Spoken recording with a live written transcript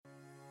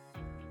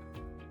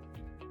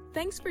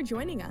Thanks for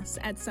joining us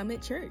at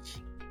Summit Church.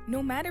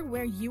 No matter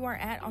where you are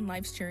at on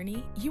life's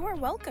journey, you are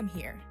welcome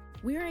here.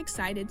 We are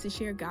excited to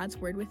share God's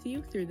Word with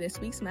you through this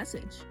week's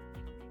message.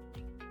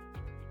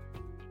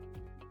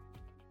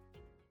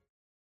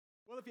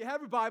 Well, if you have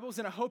your Bibles,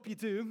 and I hope you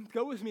do,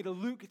 go with me to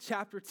Luke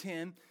chapter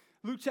 10.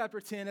 Luke chapter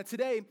 10. And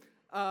today,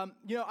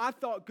 I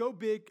thought go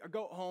big or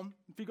go home.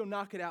 If you're going to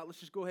knock it out, let's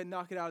just go ahead and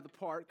knock it out of the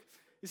park.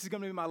 This is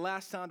going to be my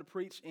last time to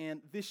preach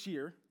this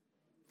year.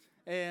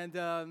 And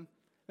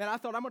I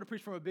thought I'm going to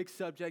preach from a big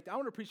subject. I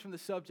want to preach from the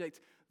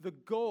subject, the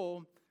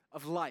goal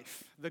of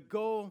life. The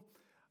goal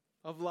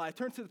of life.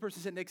 Turn to the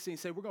person sitting next to you and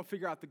say, we're going to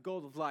figure out the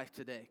goal of life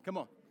today. Come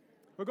on.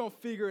 We're going to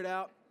figure it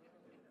out.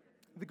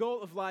 The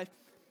goal of life.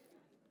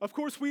 Of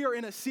course, we are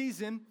in a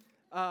season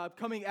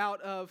coming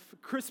out of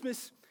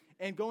Christmas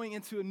and going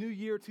into a new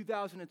year,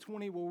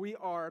 2020, where we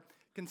are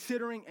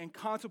considering and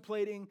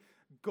contemplating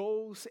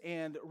goals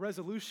and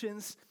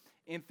resolutions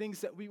and things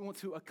that we want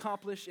to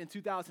accomplish in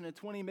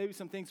 2020, maybe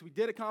some things we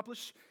did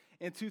accomplish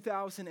in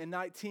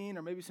 2019,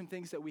 or maybe some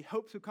things that we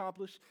hope to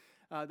accomplish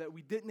that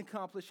we didn't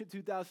accomplish in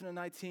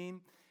 2019.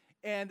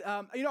 And,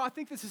 I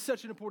think this is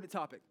such an important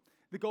topic,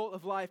 the goal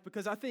of life,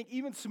 because I think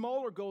even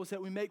smaller goals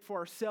that we make for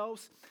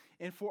ourselves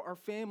and for our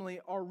family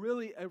are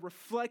really a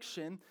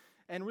reflection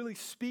and really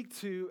speak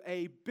to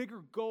a bigger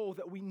goal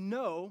that we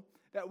know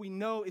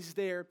is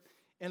there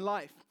in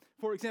life.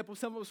 For example,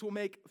 some of us will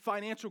make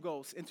financial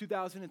goals in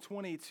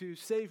 2020 to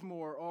save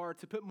more or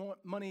to put more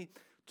money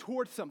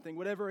towards something,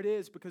 whatever it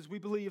is, because we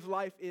believe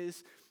life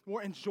is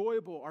more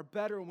enjoyable or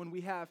better when we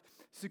have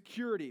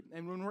security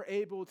and when we're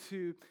able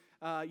to,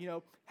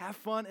 have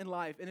fun in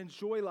life and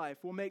enjoy life.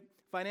 We'll make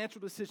financial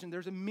decisions.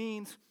 There's a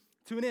means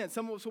to an end.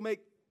 Some of us will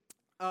make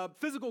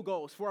physical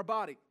goals for our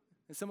body,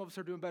 and some of us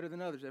are doing better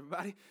than others,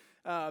 everybody.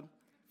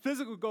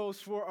 Physical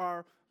goals for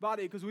our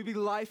body, because we believe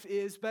life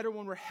is better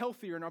when we're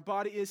healthier and our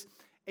body is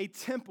a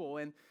temple.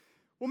 And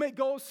we'll make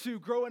goals to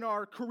grow in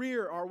our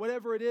career or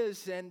whatever it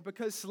is, and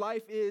because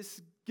life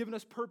is giving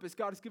us purpose,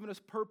 God has given us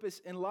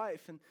purpose in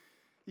life, and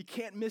you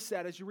can't miss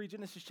that as you read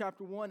Genesis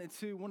chapter 1 and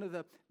 2. One of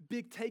the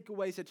big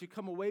takeaways that you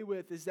come away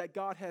with is that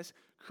God has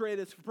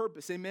created us for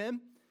purpose.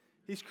 Amen?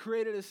 He's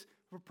created us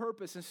for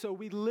purpose, and so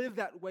we live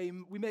that way.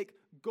 We make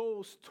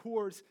goals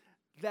towards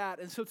that.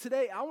 And so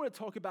today I want to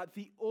talk about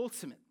the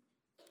ultimate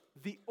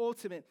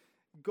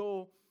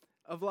goal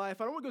of life.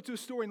 I don't want to go to a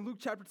story in Luke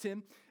chapter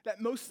 10 that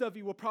most of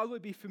you will probably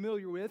be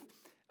familiar with,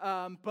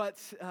 but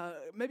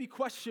maybe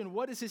question,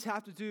 what does this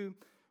have to do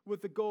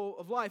with the goal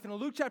of life? And in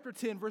Luke chapter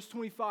 10, verse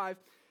 25,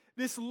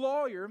 this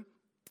lawyer,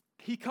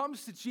 he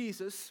comes to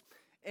Jesus,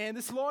 and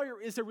this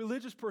lawyer is a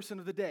religious person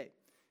of the day.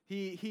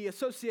 He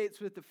associates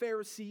with the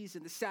Pharisees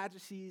and the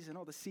Sadducees and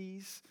all the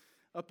C's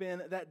up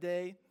in that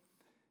day.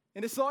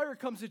 And this lawyer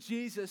comes to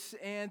Jesus,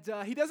 and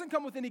he doesn't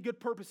come with any good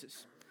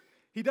purposes.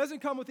 He doesn't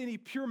come with any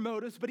pure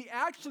motives, but he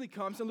actually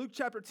comes, in Luke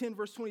chapter 10,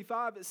 verse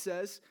 25, it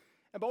says,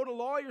 and behold, a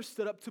lawyer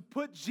stood up to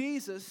put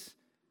Jesus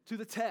to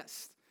the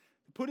test,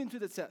 to put him to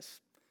the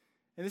test.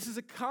 And this is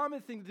a common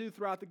thing to do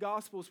throughout the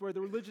Gospels, where the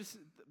religious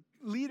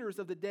leaders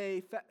of the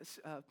day,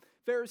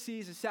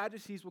 Pharisees and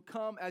Sadducees, will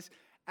come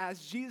as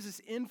Jesus'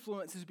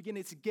 influence is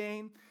beginning to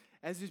gain,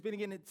 as he's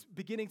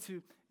beginning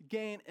to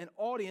gain an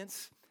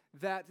audience,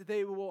 that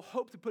they will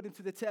hope to put him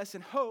to the test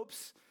in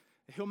hopes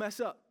that he'll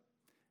mess up,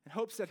 in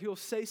hopes that he'll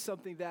say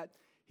something that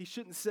he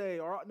shouldn't say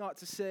or ought not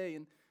to say.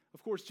 And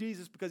of course,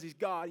 Jesus, because he's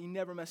God, he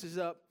never messes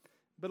up.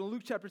 But in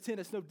Luke chapter 10,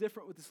 it's no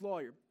different with this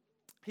lawyer.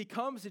 He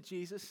comes to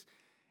Jesus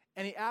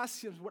and he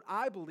asks him what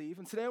I believe.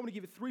 And today I want to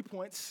give you 3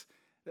 points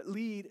that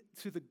lead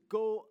to the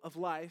goal of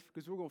life,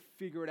 because we're going to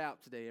figure it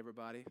out today,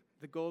 everybody.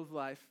 The goal of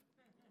life.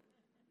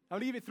 I'm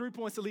going to give you 3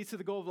 points that lead to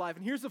the goal of life.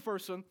 And here's the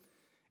first one,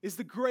 is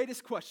the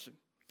greatest question.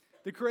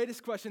 The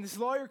greatest question. This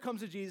lawyer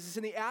comes to Jesus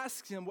and he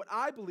asks him what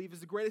I believe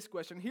is the greatest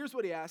question. Here's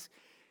what he asks.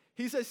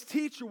 He says,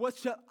 "Teacher, what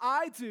shall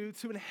I do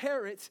to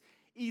inherit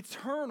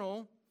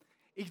eternal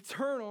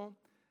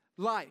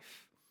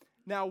life?"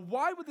 Now,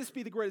 why would this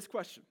be the greatest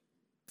question?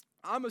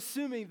 I'm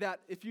assuming that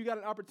if you got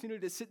an opportunity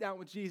to sit down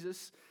with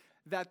Jesus,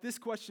 that this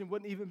question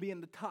wouldn't even be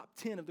in the top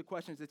 10 of the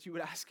questions that you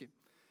would ask him.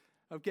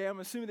 Okay, I'm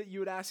assuming that you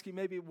would ask him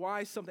maybe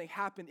why something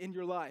happened in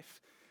your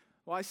life.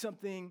 Why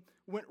something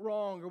went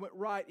wrong or went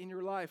right in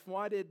your life.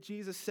 Why did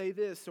Jesus say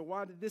this? Or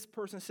why did this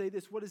person say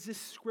this? What does this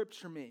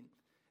scripture mean?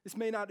 This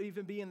may not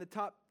even be in the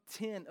top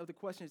 10 of the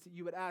questions that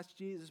you would ask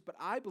Jesus, but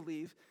I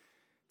believe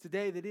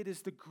today that it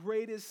is the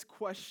greatest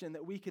question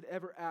that we could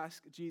ever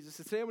ask Jesus.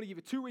 And today I'm going to give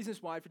you 2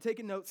 reasons why. If you're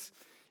taking notes,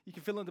 you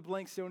can fill in the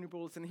blanks there on your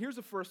bulletin. Here's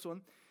the first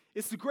one.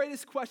 It's the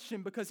greatest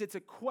question because it's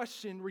a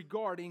question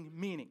regarding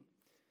meaning.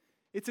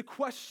 It's a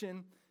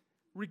question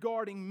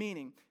regarding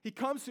meaning. He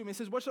comes to him and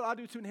says, what shall I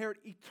do to inherit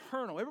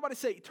eternal? Everybody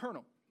say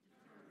eternal.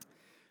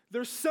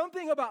 There's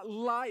something about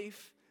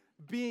life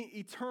being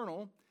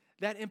eternal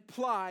that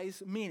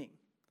implies meaning.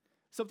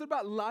 Something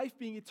about life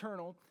being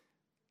eternal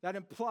that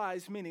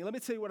implies meaning. Let me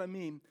tell you what I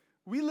mean.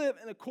 We live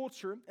in a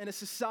culture and a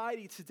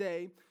society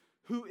today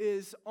who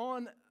is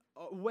on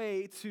a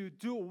way to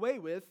do away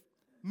with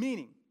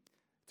meaning,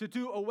 to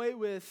do away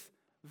with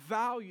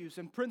values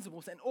and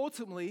principles, and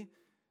ultimately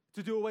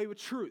to do away with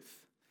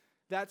truth.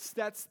 That's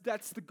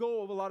the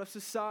goal of a lot of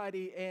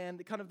society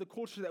and kind of the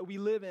culture that we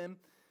live in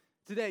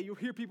today. You'll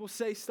hear people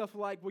say stuff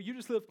like, well, you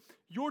just live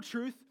your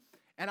truth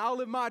and I'll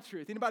live my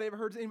truth. Anybody ever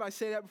heard anybody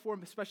say that before,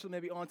 especially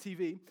maybe on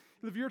TV? You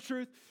live your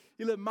truth,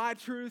 you live my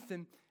truth,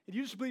 and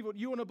you just believe what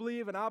you want to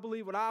believe, and I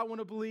believe what I want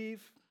to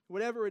believe,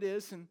 whatever it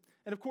is. And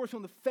of course,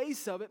 on the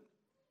face of it,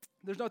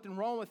 there's nothing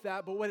wrong with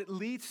that, but what it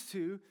leads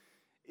to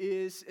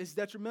is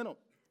detrimental.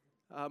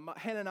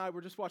 Hannah and I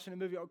were just watching a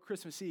movie on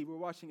Christmas Eve. We're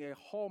watching a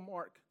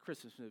Hallmark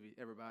Christmas movie,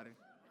 everybody.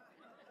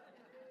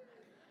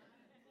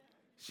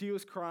 She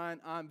was crying.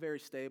 I'm very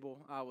stable.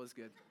 I was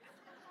good.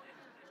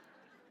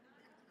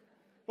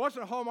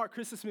 Watching a Hallmark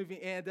Christmas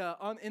movie, and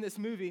in this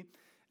movie,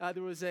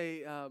 there was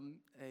the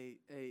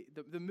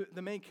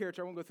main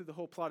character. I won't go through the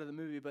whole plot of the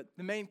movie, but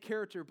the main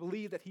character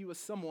believed that he was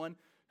someone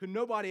who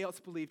nobody else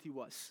believed he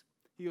was.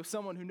 He was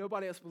someone who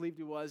nobody else believed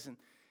he was, and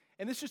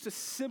it's just a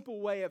simple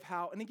way of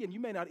how, and again, you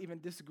may not even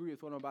disagree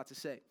with what I'm about to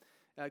say,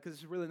 because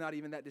it's really not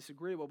even that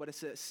disagreeable, but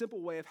it's a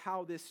simple way of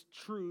how this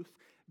truth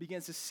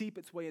begins to seep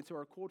its way into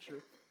our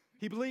culture.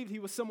 He believed he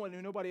was someone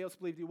who nobody else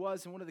believed he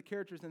was, and one of the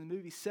characters in the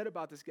movie said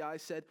about this guy,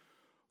 said,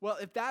 well,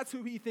 if that's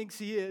who he thinks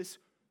he is,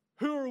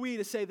 who are we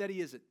to say that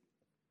he isn't?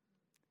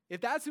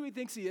 If that's who he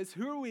thinks he is,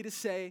 who are we to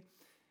say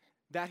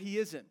that he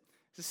isn't?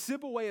 It's a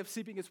simple way of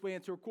seeping its way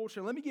into our culture.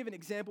 And let me give an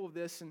example of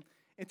this.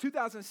 In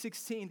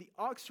 2016, the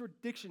Oxford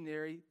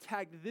Dictionary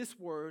tagged this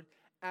word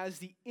as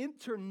the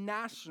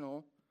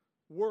international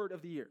word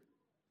of the year.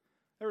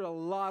 There are a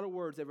lot of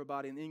words,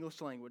 everybody, in the English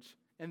language.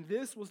 And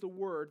this was the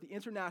word, the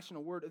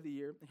international word of the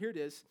year. And here it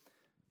is,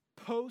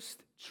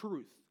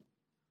 post-truth.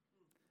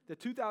 The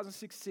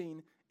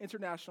 2016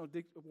 international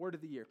word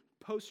of the year,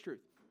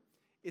 post-truth.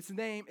 Its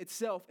name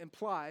itself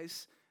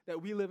implies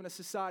that we live in a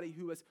society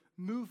who has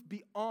moved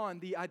beyond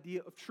the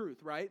idea of truth,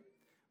 right?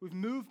 We've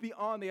moved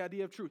beyond the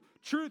idea of truth.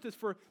 Truth is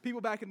for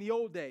people back in the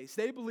old days.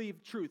 They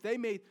believed truth. They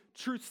made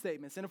truth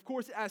statements. And of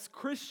course, as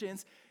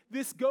Christians,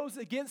 this goes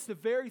against the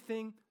very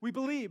thing we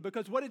believe.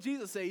 Because what did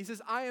Jesus say? He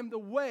says, I am the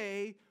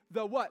way,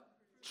 the what?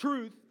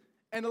 Truth,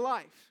 and the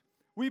life.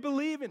 We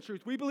believe in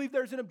truth. We believe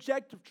there's an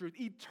objective truth,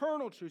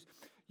 eternal truth,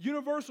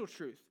 universal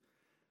truth.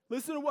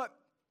 Listen to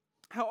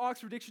how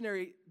Oxford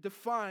Dictionary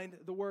defined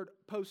the word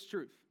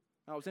post-truth.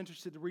 I was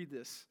interested to read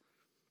this.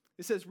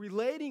 It says,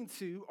 relating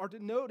to or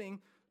denoting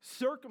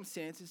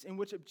circumstances in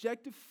which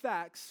objective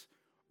facts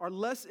are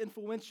less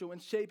influential in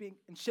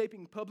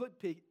shaping public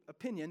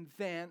opinion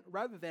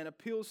rather than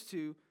appeals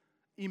to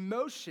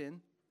emotion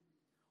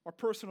or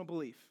personal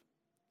belief.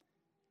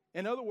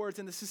 In other words,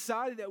 in the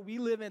society that we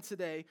live in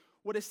today,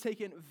 what has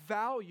taken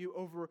value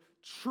over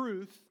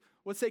truth,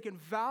 what's taken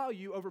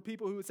value over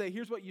people who would say,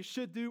 here's what you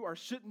should do or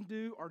shouldn't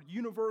do, or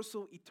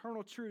universal,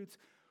 eternal truths,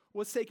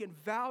 what's taken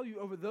value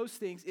over those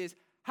things is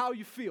how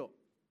you feel,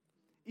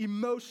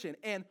 emotion,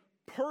 and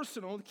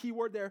personal, the key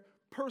word there,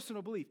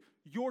 personal belief,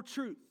 your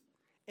truth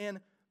and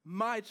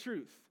my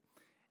truth.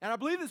 And I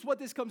believe this is what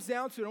this comes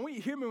down to, and I want you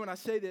to hear me when I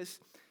say this,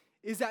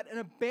 is that an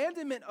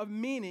abandonment of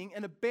meaning,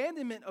 an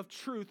abandonment of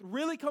truth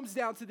really comes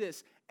down to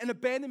this, an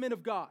abandonment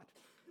of God.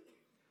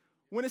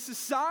 When a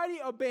society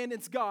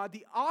abandons God,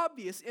 the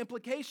obvious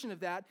implication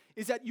of that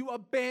is that you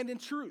abandon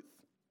truth.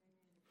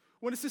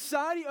 When a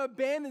society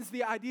abandons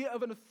the idea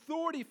of an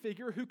authority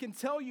figure who can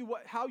tell you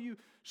how you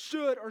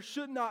should or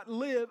should not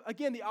live,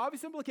 again, the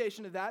obvious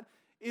implication of that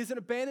is an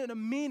abandonment of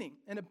meaning,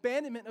 an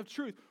abandonment of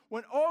truth.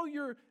 When all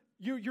your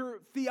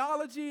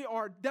theology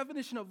or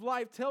definition of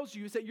life tells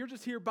you is that you're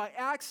just here by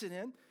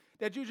accident,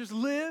 that you just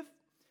live,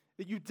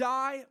 that you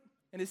die,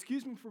 and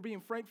excuse me for being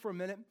frank for a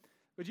minute,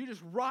 but you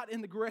just rot in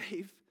the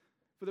grave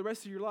for the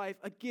rest of your life.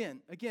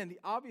 Again, the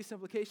obvious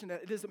implication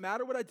that it doesn't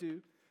matter what I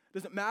do,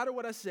 doesn't matter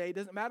what I say,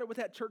 doesn't matter what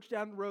that church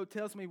down the road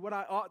tells me what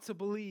I ought to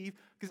believe,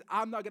 because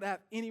I'm not going to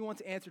have anyone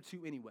to answer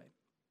to anyway.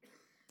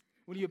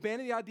 When you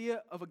abandon the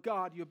idea of a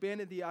God, you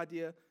abandon the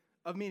idea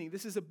of meaning.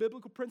 This is a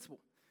biblical principle.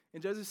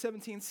 In Judges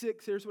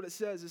 17:6, here's what it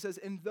says. It says,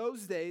 in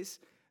those days,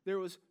 there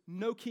was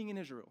no king in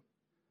Israel.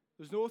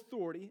 There was no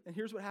authority, and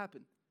here's what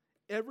happened.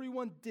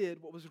 Everyone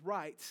did what was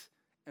right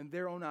in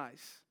their own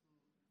eyes.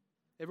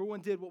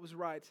 Everyone did what was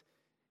right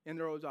in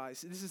their own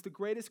eyes. This is the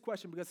greatest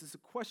question because it's a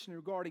question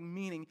regarding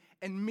meaning,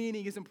 and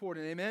meaning is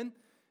important. Amen?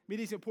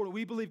 Meaning is important.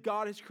 We believe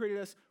God has created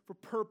us for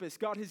purpose.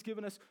 God has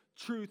given us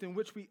truth in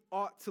which we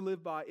ought to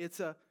live by. It's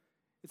a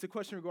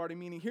question regarding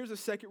meaning. Here's a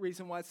second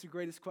reason why it's the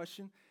greatest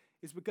question.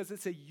 It's because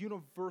it's a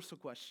universal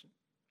question.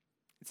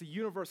 It's a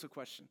universal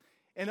question.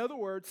 In other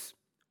words,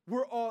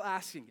 we're all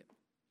asking it.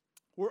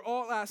 We're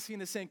all asking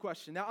the same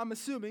question. Now, I'm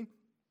assuming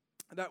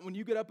that when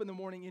you get up in the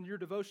morning in your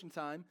devotion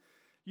time,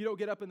 you don't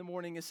get up in the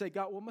morning and say,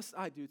 God, what must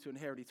I do to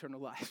inherit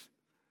eternal life?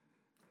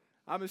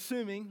 I'm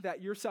assuming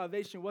that your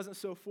salvation wasn't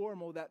so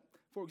formal that,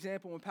 for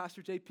example, when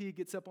Pastor JP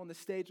gets up on the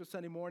stage on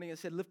Sunday morning and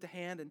said, lift a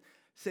hand and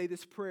say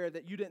this prayer,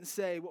 that you didn't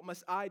say, what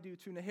must I do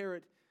to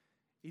inherit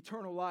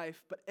eternal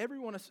life? But every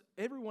one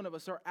of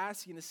us are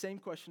asking the same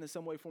question in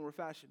some way, form, or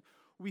fashion.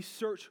 We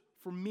search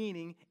for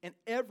meaning in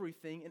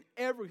everything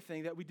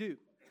that we do.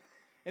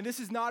 And this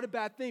is not a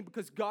bad thing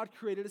because God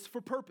created us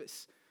for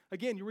purpose.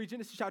 Again, you read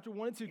Genesis chapter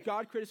 1 and 2,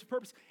 God created us for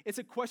purpose. It's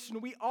a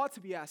question we ought to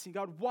be asking.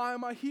 God, why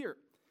am I here?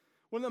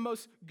 One of the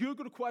most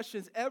Googled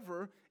questions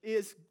ever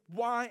is,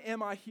 why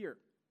am I here?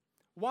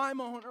 Why am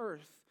I on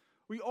earth?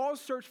 We all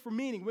search for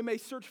meaning. We may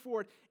search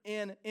for it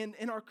in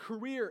our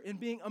career, in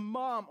being a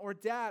mom or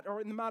dad,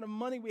 or in the amount of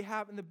money we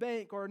have in the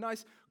bank, or a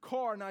nice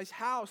car, a nice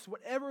house,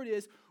 whatever it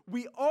is.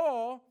 We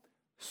all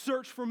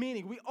search for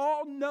meaning. We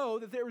all know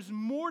that there is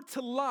more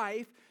to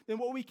life than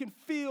what we can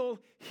feel,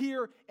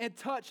 hear, and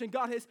touch. And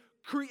God has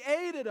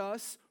created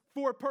us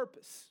for a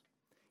purpose.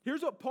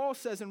 Here's what Paul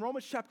says in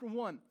Romans chapter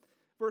 1,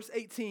 verse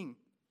 18. I'm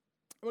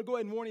going to go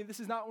ahead and warn you, this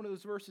is not one of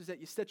those verses that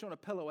you stitch on a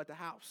pillow at the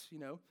house,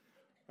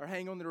 or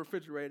hang on the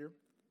refrigerator.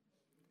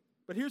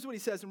 But here's what he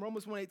says in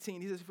Romans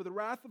 1:18. He says, for the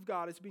wrath of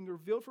God is being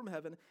revealed from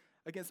heaven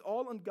against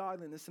all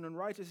ungodliness and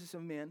unrighteousness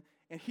of men.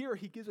 And here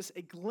he gives us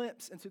a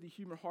glimpse into the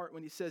human heart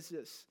when he says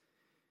this,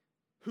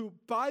 who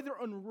by their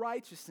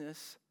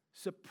unrighteousness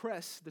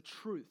suppress the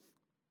truth.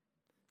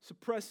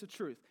 Suppress the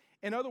truth.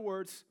 In other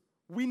words,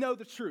 we know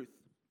the truth.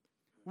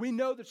 We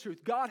know the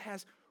truth. God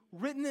has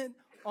written it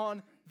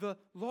on the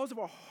laws of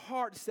our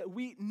hearts that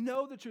we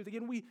know the truth.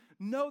 Again, we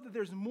know that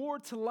there's more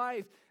to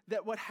life,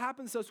 that what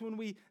happens to us when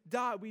we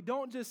die, we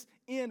don't just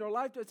end, our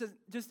life doesn't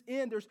just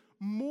end. There's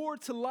more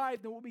to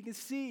life than what we can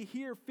see,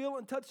 hear, feel,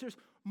 and touch. There's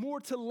more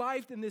to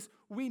life than this.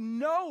 We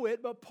know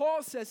it, but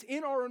Paul says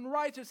in our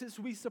unrighteousness,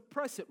 we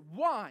suppress it.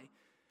 Why?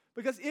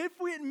 Because if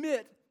we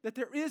admit that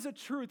there is a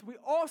truth, we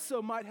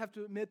also might have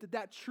to admit that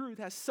that truth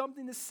has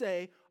something to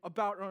say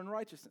about our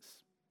unrighteousness.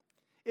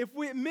 If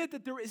we admit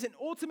that there is an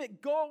ultimate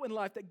goal in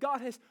life, that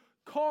God has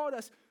called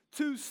us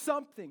to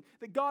something,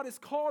 that God has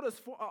called us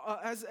for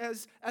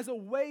as a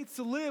way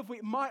to live,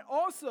 we might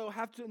also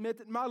have to admit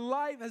that my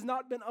life has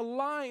not been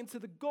aligned to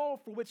the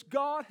goal for which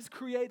God has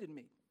created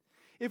me.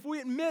 If we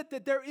admit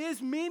that there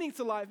is meaning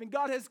to life and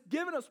God has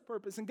given us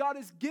purpose and God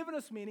has given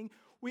us meaning,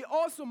 we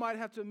also might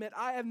have to admit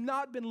I have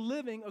not been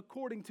living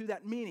according to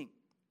that meaning.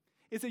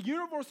 It's a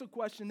universal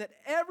question that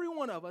every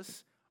one of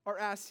us are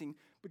asking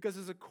because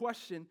it's a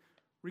question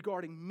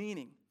regarding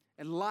meaning.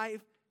 And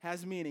life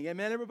has meaning.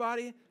 Amen,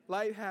 everybody?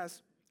 Life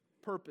has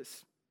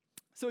purpose.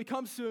 So he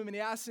comes to him and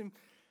he asks him,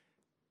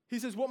 he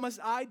says, what must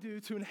I do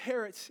to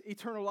inherit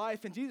eternal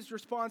life? And Jesus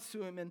responds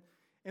to him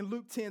in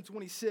Luke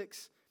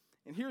 10:26.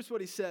 And here's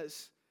what he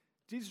says.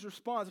 Jesus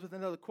responds with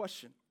another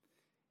question.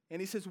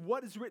 And he says,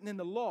 what is written in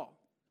the law?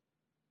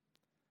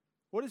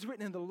 What is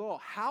written in the law?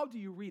 How do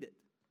you read it?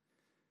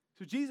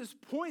 So Jesus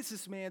points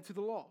this man to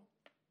the law.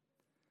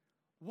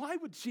 Why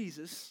would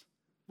Jesus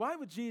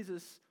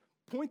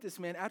point this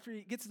man after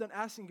he gets done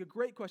asking a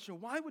great question?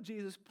 Why would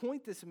Jesus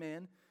point this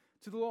man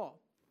to the law?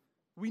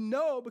 We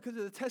know because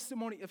of the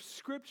testimony of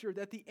Scripture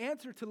that the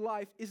answer to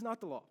life is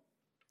not the law.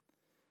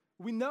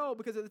 We know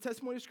because of the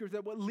testimony of Scripture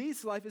that what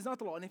leads to life is not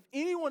the law. And if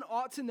anyone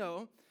ought to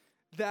know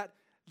that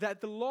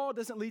the law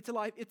doesn't lead to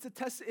life,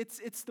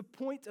 it's the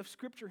point of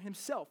Scripture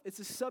himself. It's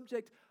the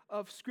subject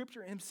of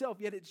Scripture himself.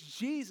 Yet it's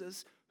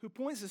Jesus who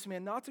points this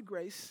man not to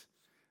grace,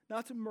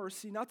 not to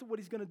mercy, not to what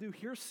he's going to do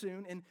here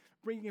soon and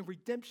bringing in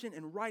redemption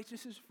and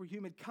righteousness for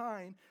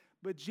humankind,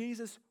 but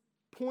Jesus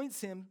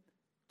points him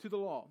to the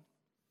law.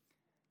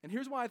 And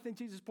here's why I think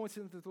Jesus points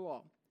him to the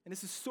law. And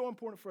this is so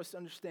important for us to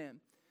understand.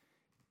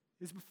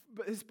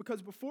 It's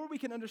because before we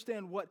can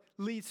understand what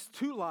leads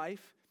to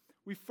life,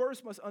 we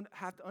first must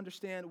have to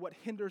understand what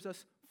hinders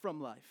us from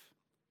life.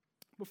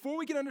 Before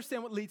we can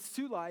understand what leads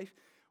to life,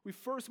 we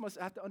first must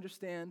have to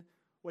understand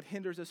what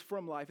hinders us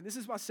from life. And this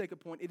is my second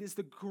point. It is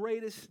the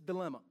greatest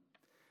dilemma.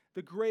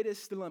 The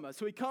greatest dilemma.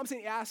 So he comes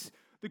and he asks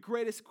the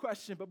greatest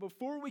question, but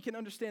before we can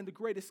understand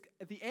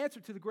the answer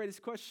to the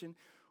greatest question,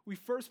 we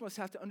first must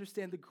have to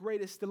understand the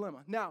greatest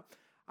dilemma. Now,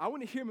 I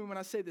want to hear me when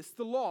I say this.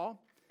 The law,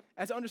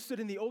 as understood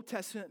in the Old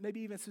Testament,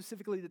 maybe even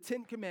specifically the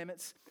Ten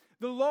Commandments,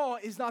 the law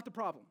is not the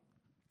problem.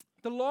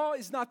 The law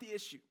is not the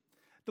issue.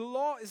 The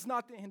law is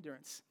not the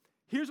hindrance.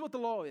 Here's what the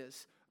law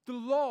is. The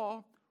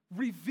law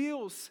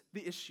reveals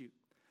the issue.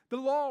 The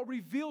law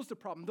reveals the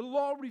problem. The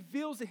law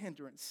reveals the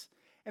hindrance.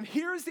 And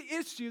here's the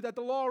issue that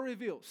the law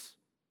reveals.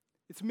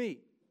 It's me.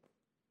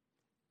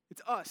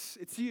 It's us.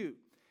 It's you.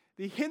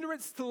 The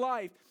hindrance to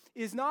life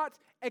is not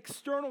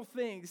external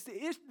things.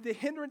 The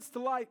hindrance to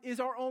life is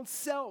our own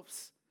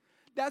selves.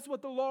 That's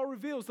what the law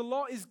reveals. The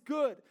law is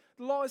good.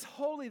 The law is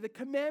holy. The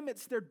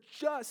commandments, they're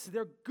just.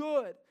 They're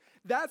good.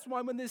 That's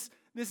why when this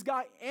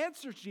guy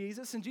answers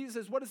Jesus, and Jesus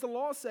says, what does the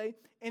law say?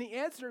 And he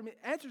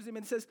answers him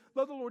and says,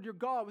 love the Lord your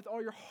God with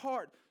all your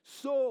heart,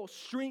 soul,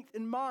 strength,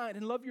 and mind,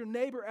 and love your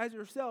neighbor as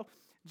yourself.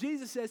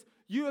 Jesus says,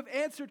 you have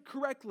answered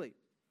correctly.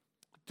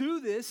 Do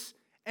this,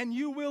 and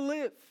you will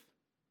live.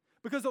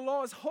 Because the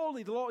law is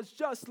holy, the law is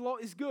just, the law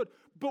is good.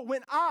 But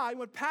when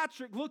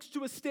Patrick looks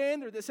to a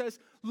standard that says,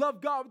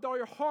 love God with all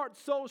your heart,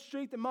 soul,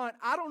 strength, and mind,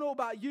 I don't know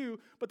about you,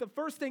 but the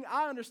first thing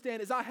I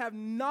understand is I have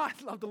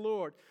not loved the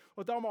Lord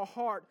with all my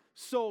heart,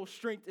 soul,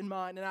 strength, and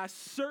mind, and I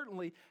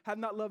certainly have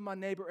not loved my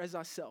neighbor as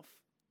myself.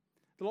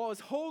 The law is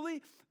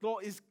holy, the law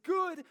is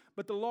good,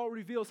 but the law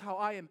reveals how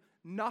I am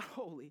not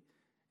holy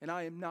and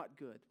I am not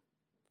good.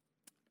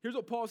 Here's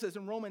what Paul says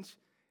in Romans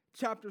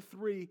chapter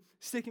 3,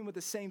 sticking with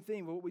the same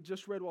thing, what we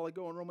just read a while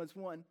ago in Romans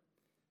 1.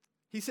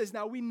 He says,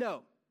 now we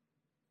know.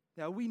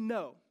 Now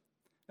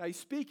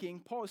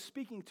Paul is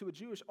speaking to a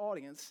Jewish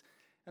audience,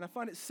 and I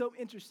find it so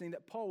interesting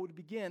that Paul would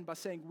begin by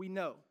saying, we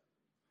know.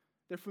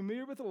 They're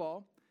familiar with the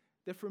law.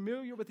 They're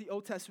familiar with the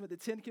Old Testament, the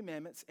Ten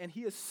Commandments, and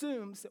he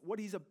assumes that what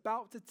he's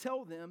about to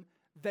tell them,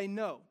 they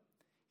know.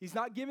 He's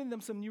not giving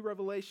them some new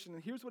revelation.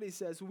 And here's what he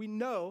says. We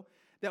know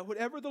that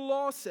whatever the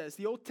law says,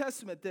 the Old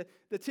Testament,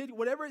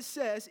 whatever it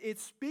says, it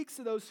speaks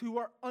to those who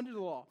are under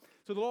the law.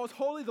 So the law is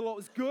holy, the law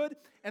is good,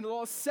 and the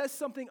law says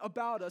something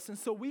about us. And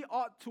so we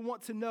ought to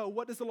want to know,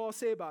 what does the law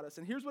say about us?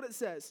 And here's what it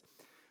says.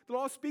 The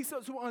law speaks to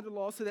those who are under the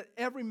law so that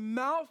every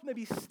mouth may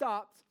be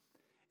stopped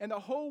and the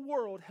whole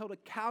world held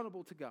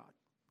accountable to God.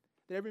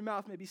 That every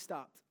mouth may be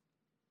stopped.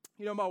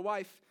 You know, my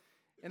wife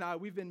and I,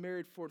 we've been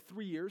married for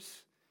 3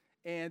 years,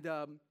 and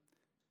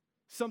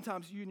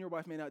sometimes you and your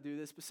wife may not do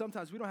this, but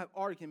sometimes we don't have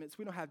arguments,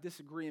 we don't have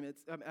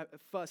disagreements,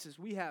 fusses.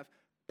 We have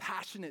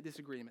passionate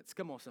disagreements.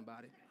 Come on,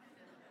 somebody.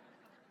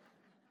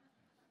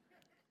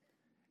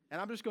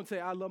 And I'm just going to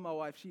tell you, I love my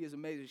wife. She is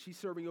amazing. She's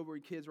serving over her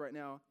kids right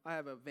now. I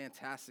have a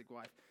fantastic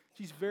wife.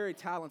 She's very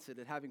talented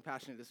at having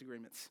passionate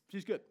disagreements.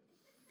 She's good.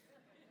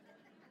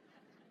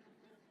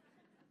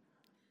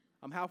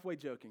 I'm halfway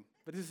joking,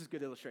 but this is a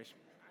good illustration.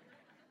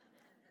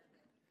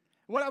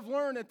 What I've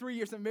learned in 3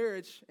 years of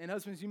marriage, and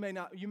husbands, you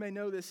may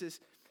know this,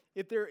 is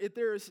if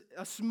there's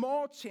a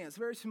small chance,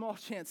 very small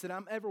chance that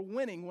I'm ever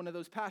winning one of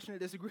those passionate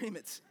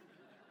disagreements.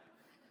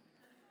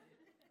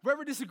 If we're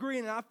ever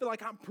disagreeing and I feel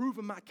like I'm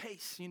proving my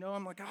case,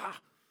 I'm like,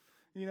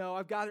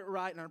 I've got it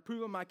right and I'm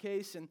proving my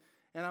case and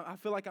I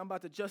feel like I'm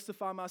about to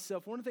justify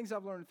myself. One of the things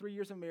I've learned in 3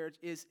 years of marriage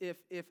is if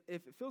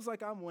it feels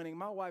like I'm winning,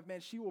 my wife, man,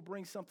 she will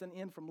bring something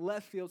in from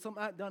left field,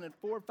 something I've done in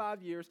 4 or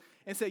 5 years,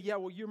 and say, yeah,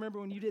 well, you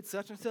remember when you did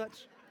such and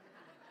such?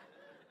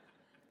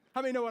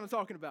 How many know what I'm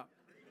talking about?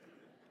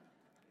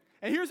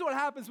 And here's what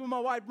happens when my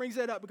wife brings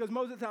that up, because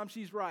most of the time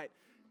she's right,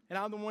 and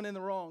I'm the one in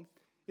the wrong.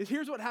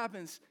 Here's what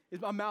happens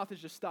is my mouth is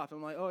just stopped.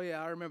 I'm like, oh,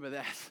 yeah, I remember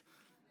that.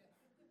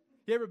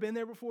 You ever been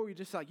there before? You're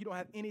just like, you don't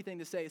have anything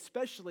to say,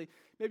 especially,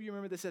 maybe you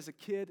remember this as a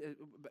kid,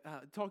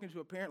 talking to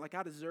a parent, like,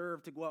 I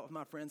deserve to go out with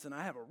my friends, and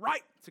I have a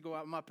right to go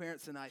out with my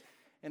parents tonight.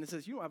 And it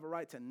says, you don't have a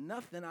right to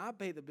nothing. I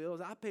pay the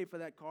bills. I pay for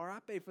that car. I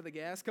pay for the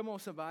gas. Come on,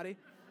 somebody.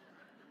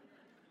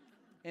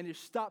 And you're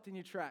stopped in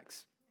your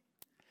tracks.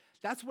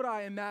 That's what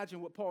I imagine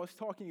what Paul is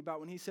talking about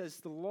when he says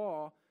the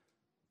law,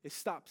 it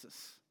stops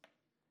us.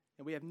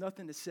 And we have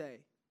nothing to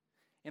say.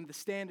 And the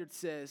standard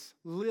says,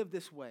 live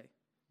this way.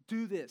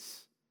 Do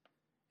this.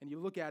 And you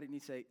look at it and you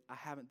say, I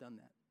haven't done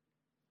that.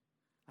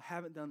 I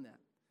haven't done that.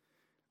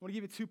 I want to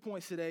give you 2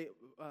 points today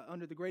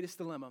under the greatest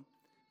dilemma.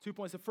 2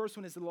 points. The first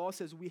one is the law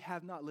says we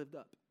have not lived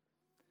up.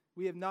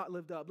 We have not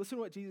lived up. Listen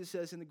to what Jesus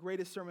says in the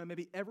greatest sermon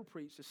maybe ever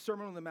preached, the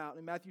Sermon on the Mount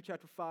in Matthew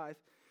chapter 5.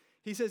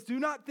 He says, do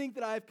not think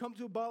that I have come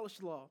to abolish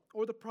the law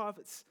or the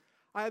prophets.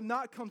 I have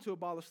not come to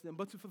abolish them,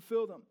 but to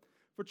fulfill them.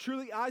 For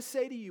truly I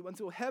say to you,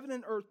 until heaven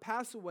and earth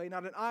pass away,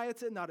 not an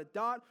iota, not a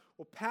dot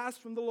will pass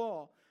from the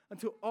law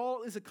until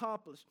all is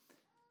accomplished.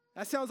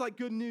 That sounds like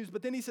good news,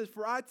 but then he says,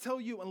 for I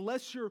tell you,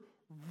 unless your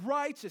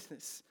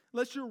righteousness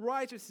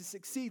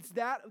exceeds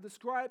that of the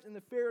scribes and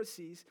the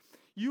Pharisees,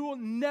 you will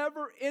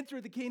never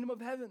enter the kingdom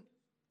of heaven.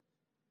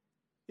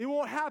 It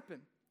won't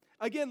happen.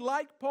 Again,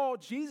 like Paul,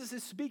 Jesus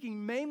is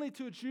speaking mainly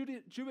to a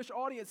Jewish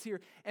audience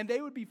here, and they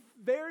would be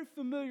very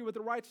familiar with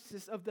the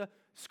righteousness of the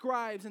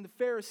scribes and the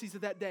Pharisees of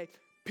that day.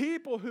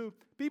 People who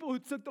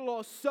took the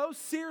law so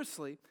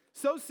seriously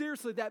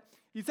that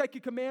you take a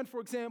command, for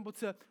example,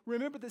 to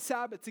remember the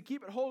Sabbath, to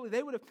keep it holy.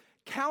 They would have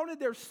counted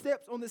their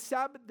steps on the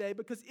Sabbath day,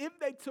 because if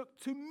they took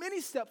too many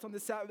steps on the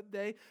Sabbath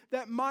day,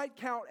 that might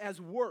count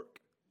as work.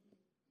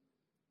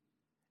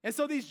 And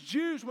so these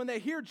Jews, when they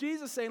hear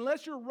Jesus say,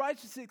 unless your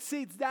righteousness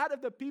exceeds that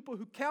of the people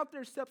who count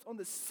their steps on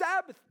the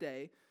Sabbath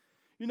day,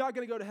 you're not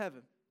going to go to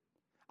heaven.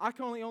 I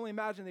can only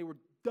imagine they were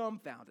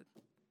dumbfounded.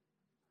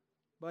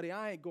 Buddy,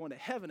 I ain't going to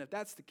heaven if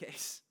that's the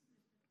case.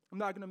 I'm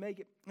not going to make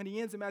it. And he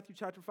ends in Matthew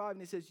chapter 5,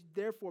 and he says,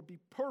 therefore be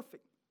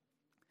perfect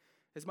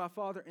as my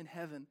Father in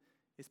heaven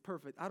is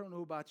perfect. I don't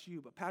know about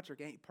you, but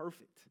Patrick ain't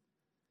perfect.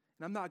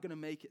 And I'm not going to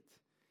make it.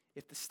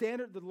 If the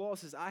standard of the law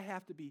says I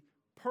have to be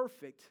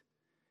perfect,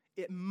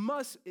 it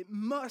must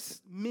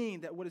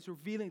mean that what it's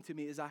revealing to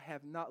me is I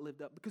have not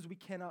lived up, because we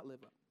cannot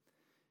live up.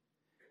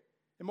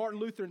 And Martin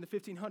Luther in the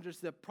 1500s,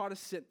 the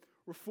Protestant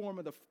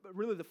reformer,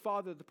 really the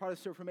father of the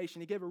Protestant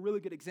Reformation, he gave a really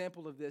good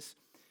example of this,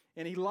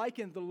 and he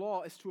likened the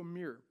law as to a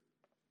mirror.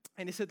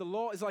 And he said the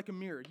law is like a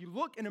mirror. You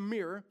look in a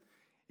mirror,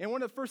 and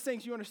one of the first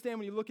things you understand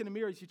when you look in a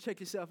mirror is you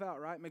check yourself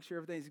out, right? Make sure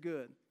everything's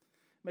good.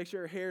 Make sure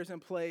your hair's in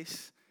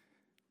place.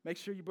 Make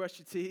sure you brush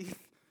your teeth.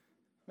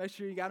 Make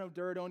sure you got no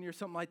dirt on you or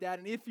something like that.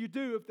 And if you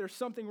do, if there's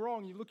something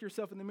wrong, you look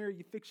yourself in the mirror,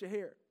 you fix your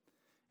hair.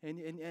 And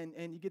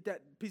you get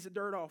that piece of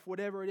dirt off,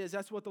 whatever it is.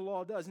 That's what the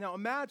law does. Now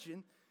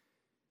imagine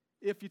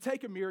if you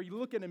take a mirror, you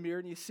look in a mirror,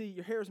 and you see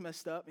your hair's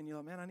messed up, and you're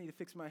like, man, I need to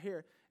fix my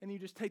hair. And you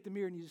just take the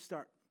mirror and you just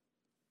start.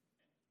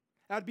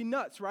 That'd be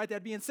nuts, right?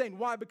 That'd be insane.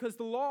 Why? Because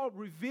the law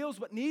reveals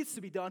what needs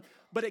to be done,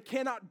 but it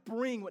cannot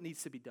bring what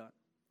needs to be done.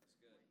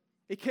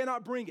 It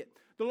cannot bring it.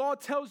 The law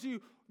tells you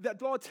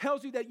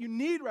that you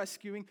need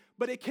rescuing,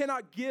 but it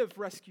cannot give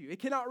rescue. It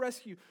cannot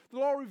rescue. The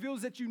law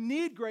reveals that you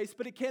need grace,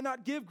 but it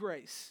cannot give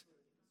grace.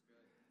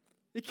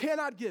 It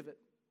cannot give it.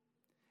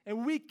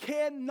 And we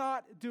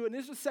cannot do it. And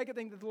this is the second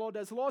thing that the law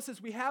does. The law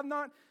says we have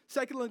not.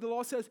 Secondly, the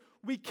law says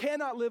we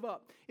cannot live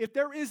up. If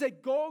there is a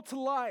goal to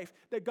life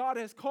that God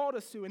has called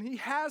us to, and He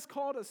has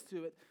called us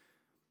to it,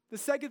 the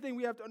second thing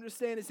we have to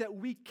understand is that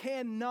we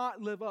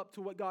cannot live up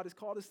to what God has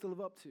called us to live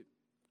up to.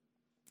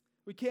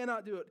 We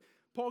cannot do it.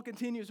 Paul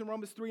continues in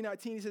Romans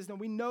 3:19. He says, "Now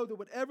we know that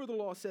whatever the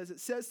law says, it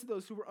says to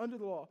those who were under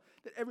the law,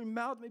 that every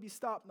mouth may be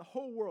stopped and the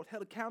whole world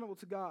held accountable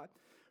to God.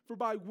 For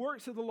by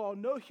works of the law,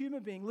 no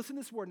human being," listen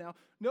to this word now,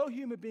 "no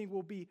human being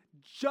will be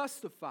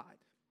justified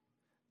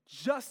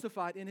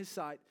in his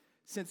sight,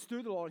 since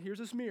through the law," and here's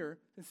this mirror,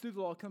 "since through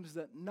the law comes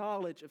the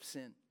knowledge of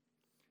sin."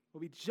 Will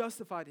be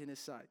justified in his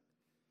sight.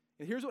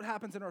 And here's what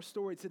happens in our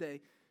story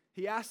today.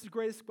 He asks the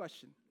greatest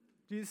question.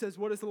 Jesus says,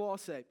 what does the law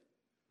say?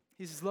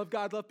 He says, love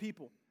God, love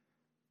people.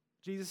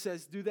 Jesus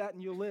says, do that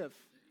and you'll live.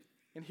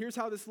 And here's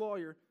how this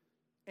lawyer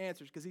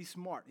answers, because he's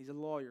smart. He's a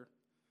lawyer.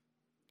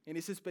 And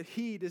he says, but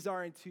he,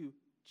 desiring to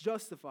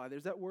justify,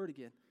 there's that word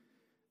again,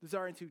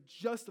 desiring to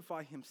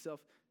justify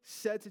himself,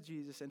 said to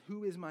Jesus, and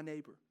who is my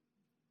neighbor?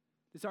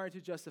 Desiring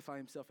to justify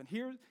himself. And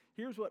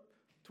here's what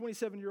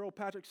 27-year-old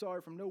Patrick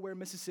Sawyer from nowhere,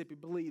 Mississippi,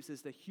 believes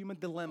is the human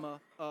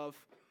dilemma of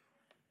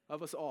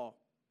us all.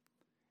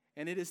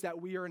 And it is that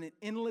we are in an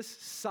endless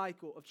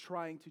cycle of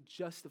trying to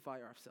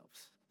justify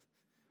ourselves.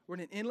 We're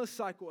in an endless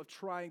cycle of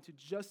trying to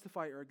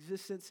justify our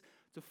existence,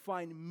 to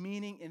find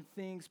meaning in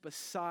things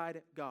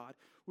beside God.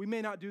 We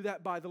may not do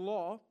that by the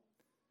law.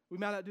 We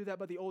might not do that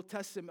by the Old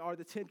Testament or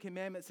the Ten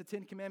Commandments. The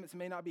Ten Commandments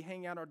may not be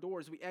hanging out our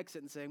doors as we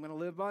exit and say, I'm going to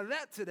live by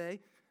that today.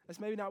 That's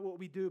maybe not what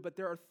we do, but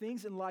there are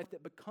things in life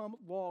that become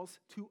laws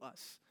to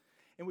us.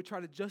 And we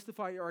try to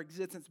justify our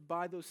existence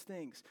by those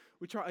things.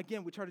 We try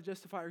to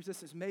justify our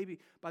existence maybe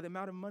by the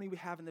amount of money we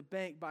have in the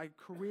bank, by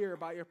career,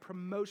 by a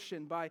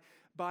promotion, by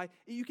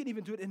you can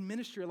even do it in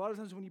ministry. A lot of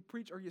times when you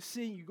preach or you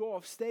sing, you go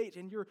off stage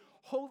and your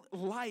whole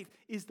life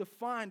is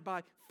defined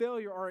by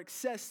failure or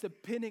success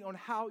depending on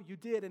how you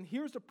did. And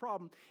here's the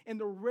problem. In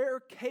the rare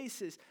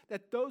cases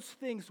that those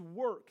things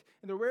work,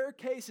 in the rare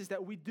cases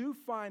that we do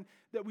find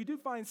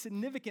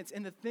significance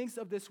in the things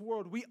of this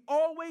world, we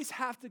always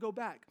have to go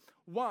back.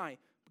 Why?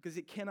 Because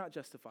it cannot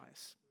justify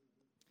us.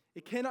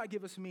 It cannot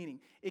give us meaning.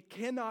 It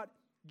cannot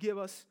give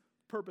us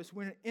purpose.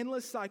 We're in an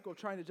endless cycle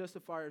trying to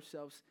justify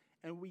ourselves,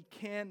 and we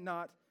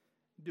cannot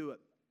do it.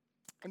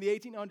 In the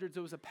 1800s,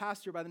 there was a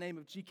pastor by the name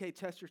of G.K.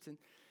 Chesterton,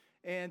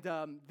 and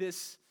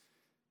this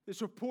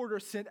reporter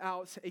sent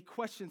out a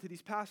question to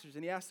these pastors,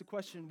 and he asked the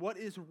question, what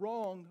is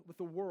wrong with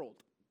the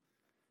world?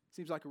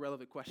 Seems like a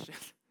relevant question.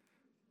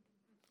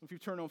 If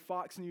you've turned on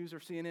Fox News or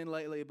CNN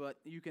lately, but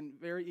you can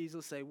very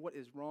easily say, what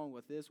is wrong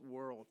with this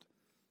world?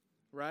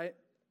 Right?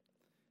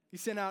 He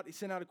sent out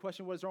a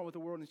question, what is wrong with the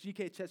world? And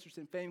G.K.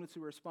 Chesterton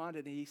famously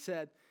responded, and he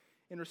said,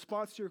 in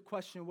response to your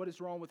question, what is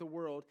wrong with the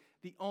world,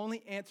 the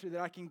only answer that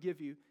I can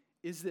give you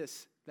is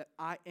this, that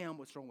I am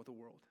what's wrong with the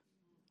world.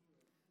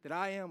 That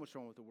I am what's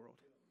wrong with the world.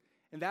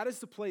 And that is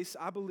the place,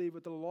 I believe, where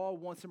the law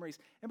wants to embrace.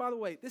 And by the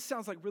way, this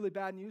sounds like really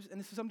bad news,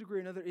 and to some degree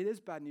or another, it is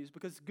bad news,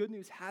 because good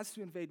news has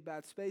to invade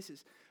bad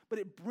spaces. But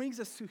it brings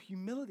us to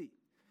humility.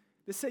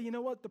 To say, you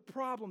know what,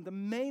 the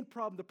main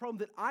problem, the problem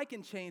that I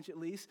can change at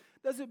least,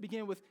 doesn't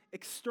begin with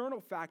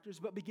external factors,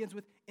 but begins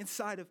with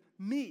inside of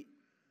me.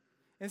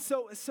 And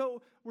so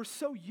we're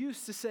so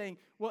used to saying,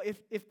 well,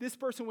 if this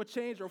person would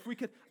change, or if we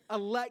could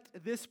elect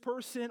this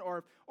person,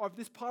 or if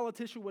this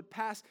politician would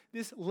pass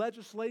this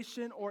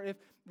legislation, or if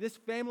this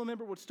family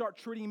member would start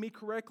treating me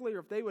correctly, or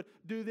if they would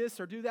do this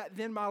or do that,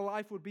 then my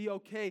life would be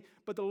okay.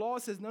 But the law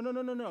says,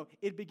 no.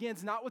 It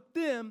begins not with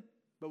them,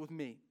 but with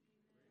me.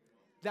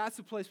 That's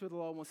the place where the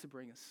law wants to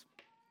bring us.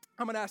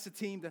 I'm going to ask the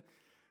team to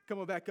come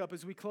on back up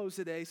as we close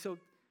today. So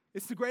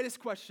it's the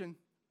greatest question,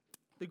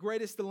 the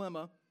greatest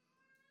dilemma.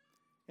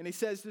 And he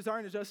says,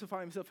 desiring to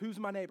justify himself, who's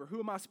my neighbor? Who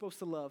am I supposed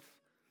to love?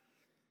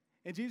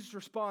 And Jesus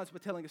responds by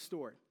telling a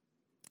story.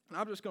 And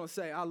I'm just going to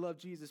say, I love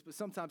Jesus, but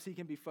sometimes he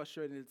can be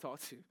frustrating to talk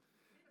to.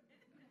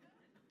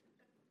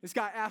 This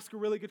guy asks a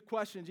really good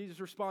question. Jesus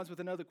responds with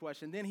another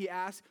question. Then he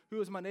asks, who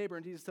is my neighbor?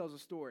 And Jesus tells a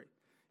story.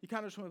 You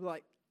kind of just want to be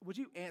like, would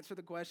you answer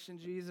the question,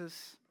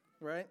 Jesus?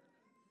 Right?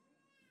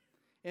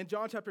 In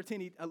Luke chapter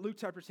 10,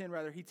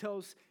 he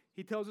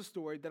tells a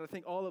story that I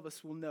think all of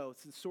us will know.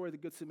 It's the story of the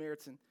Good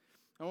Samaritan.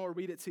 I want to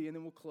read it to you, and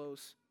then we'll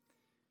close.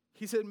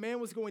 He said, a man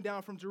was going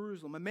down from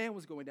Jerusalem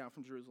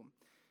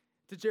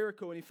to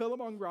Jericho, and he fell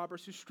among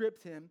robbers who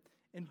stripped him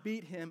and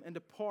beat him and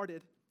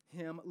departed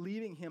him,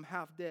 leaving him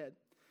half dead.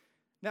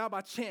 Now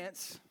by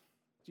chance,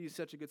 Jesus is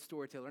such a good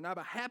storyteller, now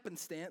by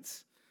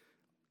happenstance,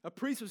 a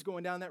priest was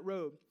going down that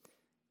road.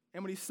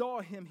 And when he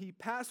saw him, he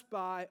passed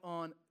by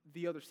on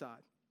the other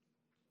side.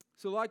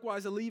 So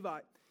likewise, a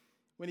Levite,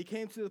 when he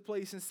came to the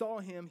place and saw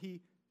him,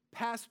 he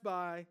passed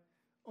by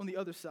on the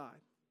other side.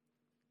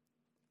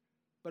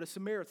 But a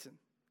Samaritan,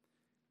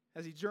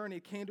 as he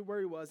journeyed, came to where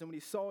he was, and when he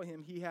saw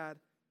him, he had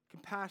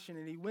compassion,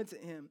 and he went to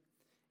him,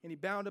 and he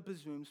bound up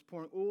his wounds,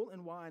 pouring oil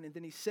and wine, and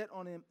then he set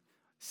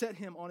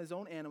him on his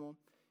own animal,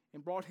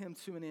 and brought him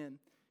to an inn,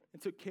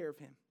 and took care of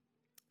him.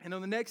 And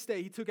on the next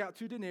day, he took out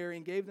 2 denarii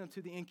and gave them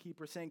to the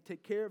innkeeper, saying,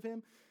 "Take care of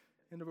him,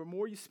 and the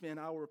more you spend,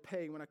 I will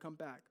repay when I come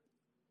back."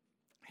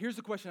 Here's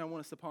the question I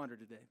want us to ponder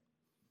today.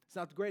 It's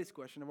not the greatest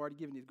question. I've already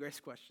given you the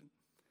greatest question.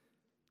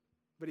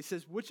 But he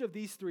says, which of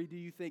these 3 do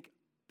you think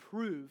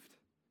proved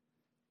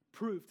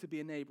to be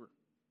a neighbor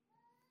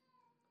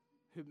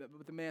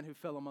with the man who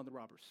fell among the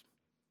robbers?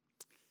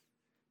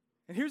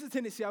 And here's the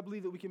tendency I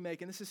believe that we can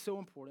make, and this is so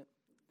important,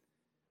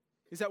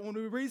 is that when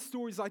we read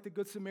stories like the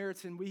Good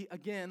Samaritan, we,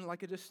 again,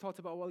 like I just talked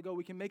about a while ago,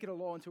 we can make it a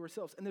law unto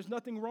ourselves. And there's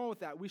nothing wrong with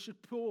that. We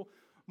should pull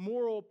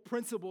moral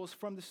principles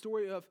from the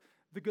story of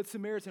the Good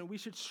Samaritan. We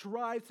should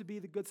strive to be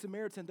the Good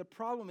Samaritan. The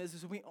problem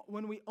is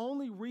when we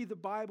only read the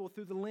Bible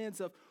through the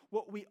lens of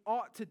what we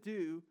ought to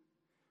do,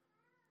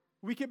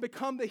 we can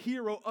become the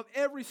hero of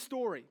every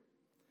story.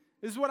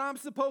 This is what I'm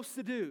supposed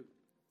to do.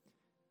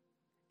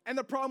 And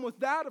the problem with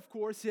that, of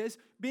course, is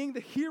being the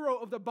hero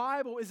of the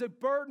Bible is a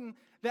burden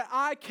that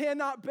I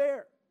cannot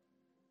bear.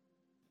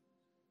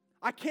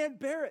 I can't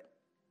bear it.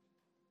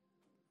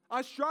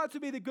 I strive to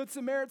be the Good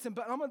Samaritan,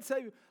 but I'm going to tell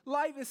you,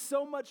 life is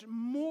so much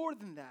more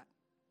than that.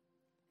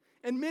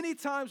 And many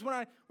times when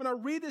I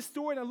read this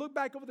story and I look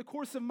back over the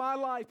course of my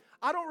life,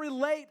 I don't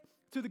relate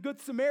to the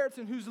Good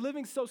Samaritan who's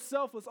living so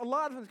selfless. A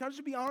lot of times, can I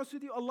just be honest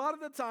with you? A lot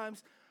of the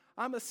times,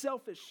 I'm a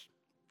selfish.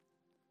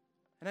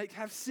 And I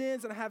have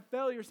sins and I have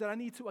failures that I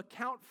need to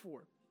account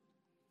for.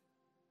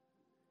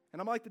 And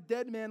I'm like the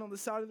dead man on the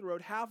side of the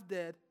road, half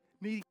dead,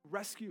 needing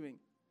rescuing,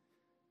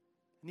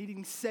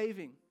 needing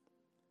saving,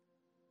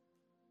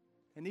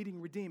 and needing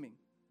redeeming.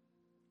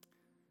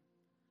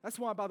 That's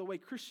why, by the way,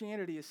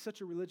 Christianity is such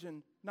a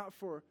religion not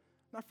for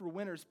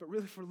winners, but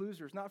really for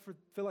losers, not for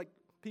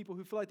people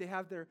who feel like they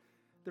have their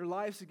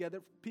lives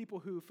together, people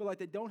who feel like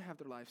they don't have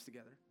their lives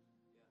together.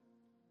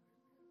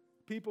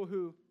 People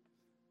who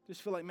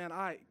just feel like, man,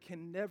 I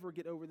can never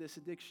get over this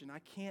addiction. I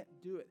can't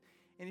do it.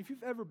 And if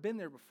you've ever been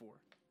there before,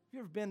 if you've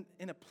ever been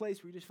in a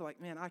place where you just feel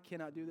like, man, I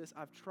cannot do this,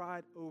 I've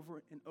tried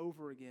over and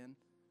over again,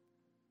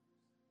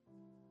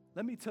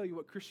 let me tell you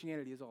what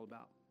Christianity is all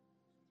about.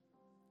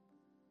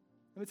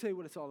 Let me tell you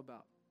what it's all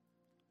about.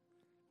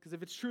 Because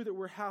if it's true that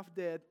we're half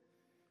dead,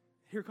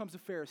 here comes a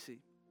Pharisee.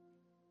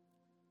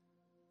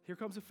 Here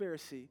comes a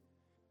Pharisee,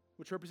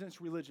 which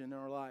represents religion in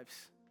our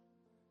lives.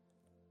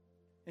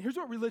 And here's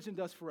what religion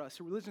does for us.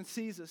 So religion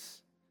sees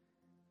us,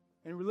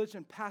 and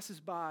religion passes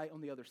by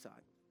on the other side.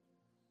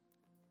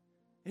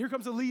 And here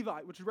comes a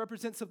Levite, which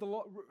represents the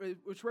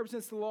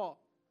law.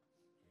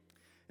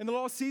 And the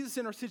law sees us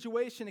in our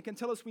situation and can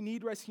tell us we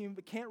need rescue,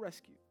 but can't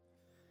rescue.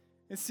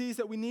 And sees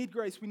that we need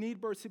grace, we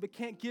need mercy, but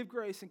can't give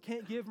grace and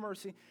can't give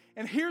mercy.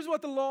 And here's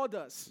what the law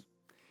does.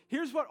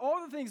 Here's what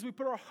all the things we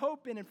put our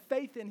hope in and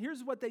faith in,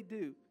 here's what they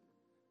do.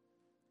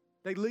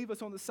 They leave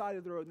us on the side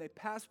of the road and they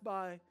pass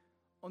by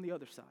on the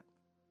other side.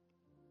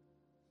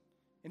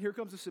 And here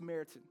comes a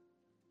Samaritan,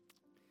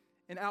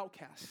 an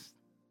outcast,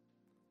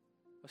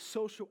 a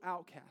social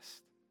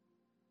outcast.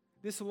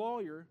 This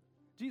lawyer,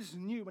 Jesus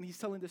knew when he's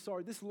telling this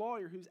story, this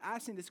lawyer who's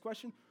asking this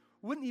question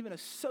wouldn't even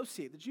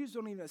associate. The Jews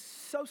don't even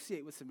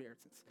associate with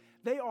Samaritans.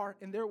 They are,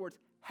 in their words,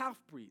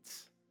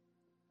 half-breeds.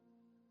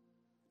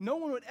 No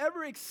one would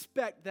ever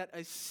expect that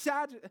a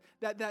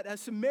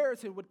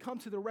Samaritan would come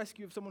to the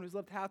rescue of someone who's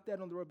left half dead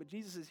on the road. But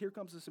Jesus says, here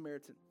comes the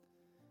Samaritan.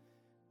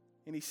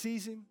 And he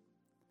sees him,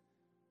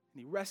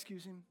 and he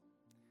rescues him.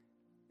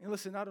 And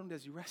listen, not only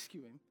does he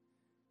rescue him,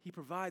 he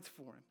provides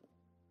for him.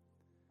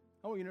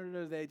 I want you to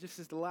know today, just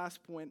as the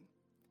last point,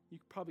 you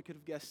probably could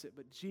have guessed it,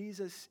 but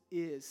Jesus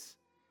is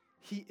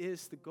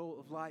the goal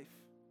of life.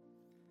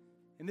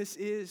 And this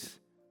is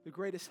the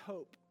greatest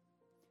hope.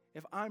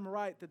 If I'm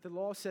right that the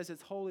law says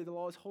it's holy, the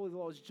law is holy, the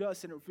law is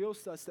just, and it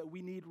reveals to us that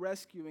we need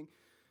rescuing,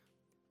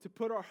 to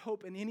put our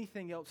hope in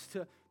anything else,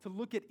 to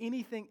look at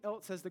anything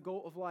else as the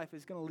goal of life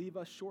is going to leave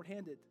us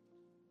shorthanded.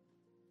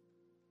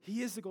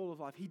 He is the goal of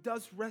life. He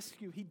does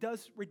rescue. He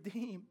does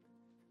redeem.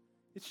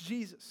 It's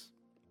Jesus.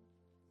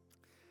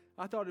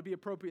 I thought it would be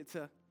appropriate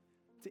to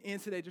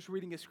end today just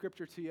reading a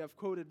scripture to you. I've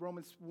quoted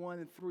Romans 1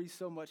 and 3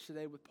 so much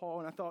today with Paul,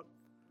 and I thought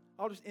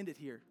I'll just end it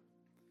here.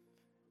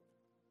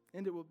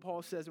 End it with what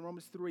Paul says in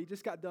Romans 3. He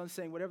just got done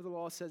saying whatever the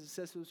law says, it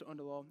says to those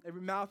under law.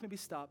 Every mouth may be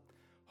stopped.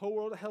 Whole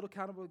world held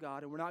accountable to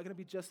God, and we're not going to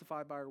be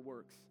justified by our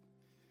works.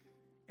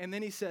 And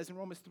then he says in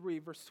Romans 3,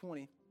 verse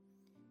 20,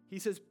 he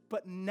says,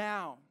 but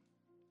now,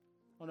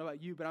 I don't know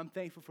about you, but I'm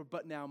thankful for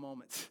but now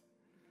moments.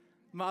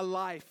 My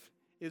life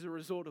is a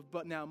result of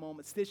but now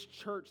moments. This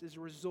church is a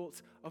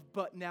result of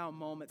but now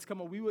moments. Come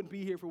on, we wouldn't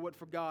be here if it weren't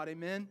for God.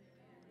 Amen?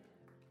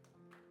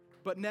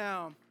 But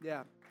now,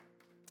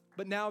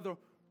 but now the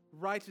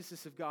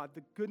righteousness of God,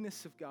 the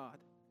goodness of God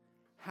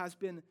has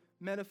been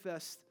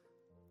manifest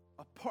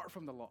apart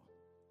from the law.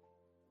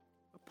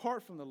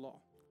 Apart from the law.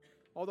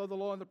 Although the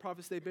law and the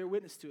prophets, they bear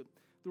witness to it.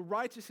 The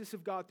righteousness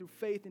of God through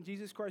faith in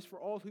Jesus Christ for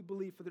all who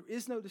believe, for there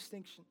is no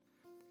distinction.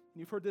 And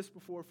you've heard this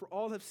before. For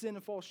all have sinned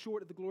and fall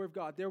short of the glory of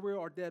God. There we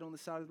are, dead on the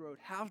side of the road.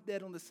 Half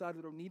dead on the side of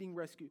the road, needing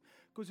rescue.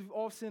 Because we've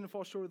all sinned and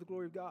fall short of the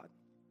glory of God.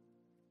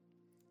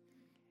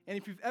 And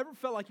if you've ever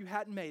felt like you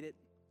hadn't made it,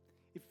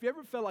 if you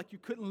ever felt like you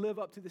couldn't live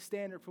up to the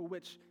standard for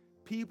which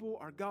people,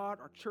 our God,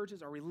 our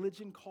churches, our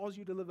religion calls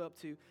you to live up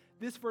to,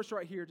 this verse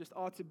right here just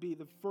ought to be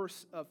the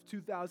verse of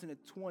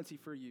 2020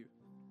 for you.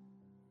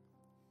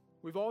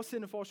 We've all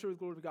sinned and fall short of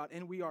the glory of God,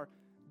 and we are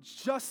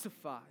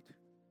justified.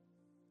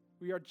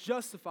 We are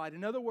justified.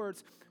 In other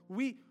words,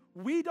 we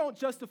don't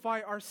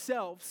justify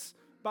ourselves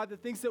by the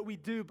things that we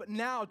do, but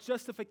now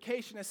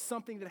justification is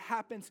something that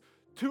happens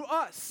to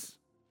us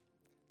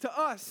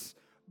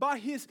by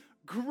His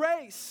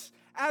grace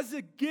as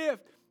a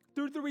gift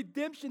through the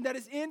redemption that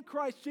is in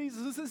Christ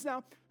Jesus. This is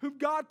now whom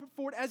God put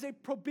forward as a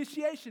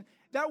propitiation.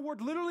 That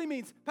word literally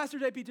means, Pastor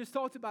JP just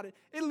talked about it,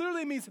 it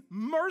literally means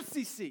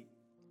mercy seat.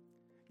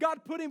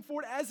 God put Him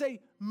forward as a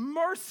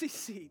mercy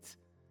seat.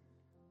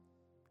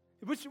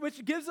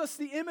 Which gives us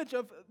the image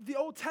of the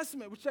Old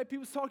Testament, which JP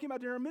was talking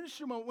about during our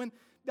ministry moment, when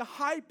the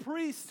high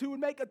priest who would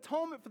make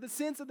atonement for the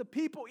sins of the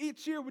people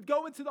each year would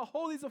go into the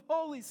holies of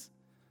holies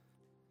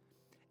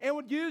and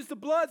would use the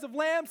bloods of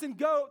lambs and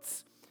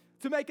goats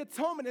to make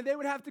atonement. And they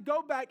would have to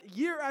go back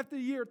year after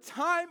year,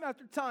 time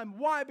after time.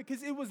 Why?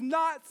 Because it was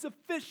not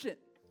sufficient.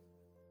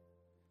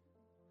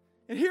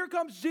 And here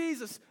comes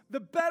Jesus,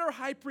 the better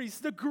high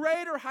priest, the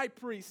greater high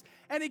priest.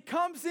 And He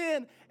comes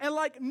in, and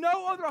like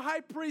no other high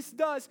priest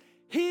does,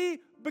 He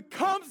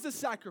becomes the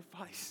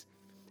sacrifice.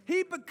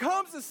 He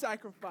becomes the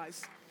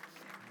sacrifice.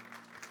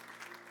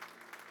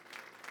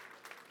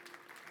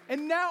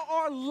 And now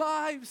our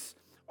lives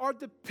are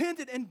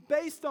dependent and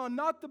based on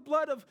not the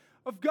blood of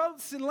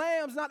goats and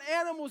lambs, not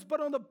animals, but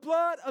on the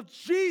blood of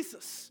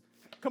Jesus.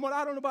 Come on,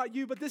 I don't know about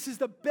you, but this is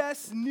the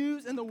best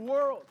news in the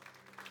world.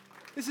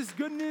 This is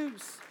good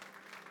news.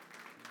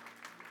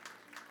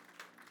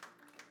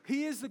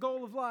 He is the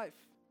goal of life.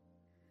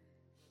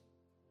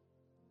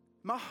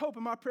 My hope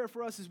and my prayer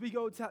for us as we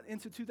go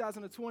into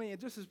 2020, and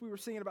just as we were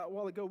singing about a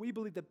while ago, we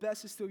believe the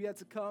best is still yet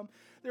to come.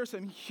 There are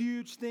some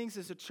huge things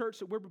as a church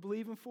that we're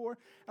believing for,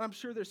 and I'm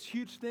sure there's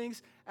huge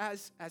things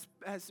as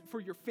for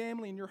your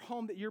family and your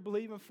home that you're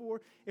believing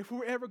for. If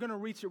we're ever going to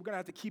reach it, we're going to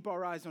have to keep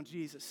our eyes on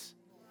Jesus.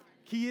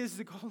 He is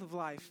the goal of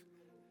life.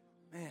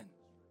 Man,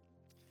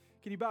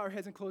 can you bow your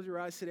heads and close your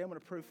eyes today? I'm going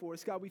to pray for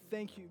us. God, we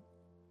thank you.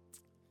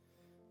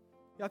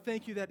 God,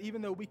 thank you that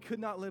even though we could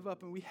not live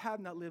up and we have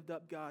not lived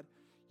up, God,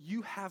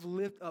 you have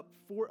lived up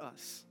for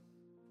us.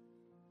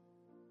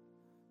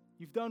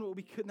 You've done what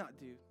we could not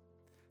do.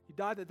 You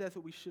died the death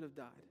that we should have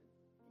died.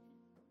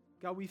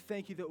 God, we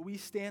thank you that we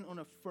stand on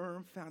a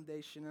firm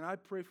foundation. And I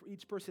pray for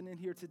each person in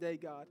here today,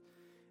 God,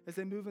 as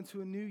they move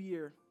into a new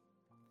year,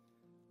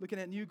 looking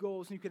at new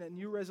goals, looking at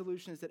new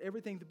resolutions, that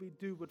everything that we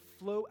do would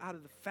flow out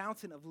of the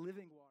fountain of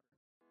living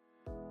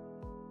water.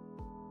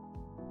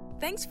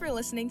 Thanks for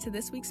listening to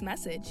this week's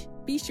message.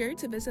 Be sure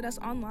to visit us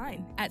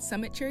online at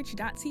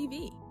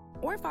summitchurch.tv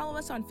or follow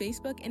us on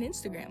Facebook and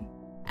Instagram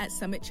at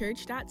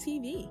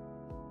summitchurch.tv.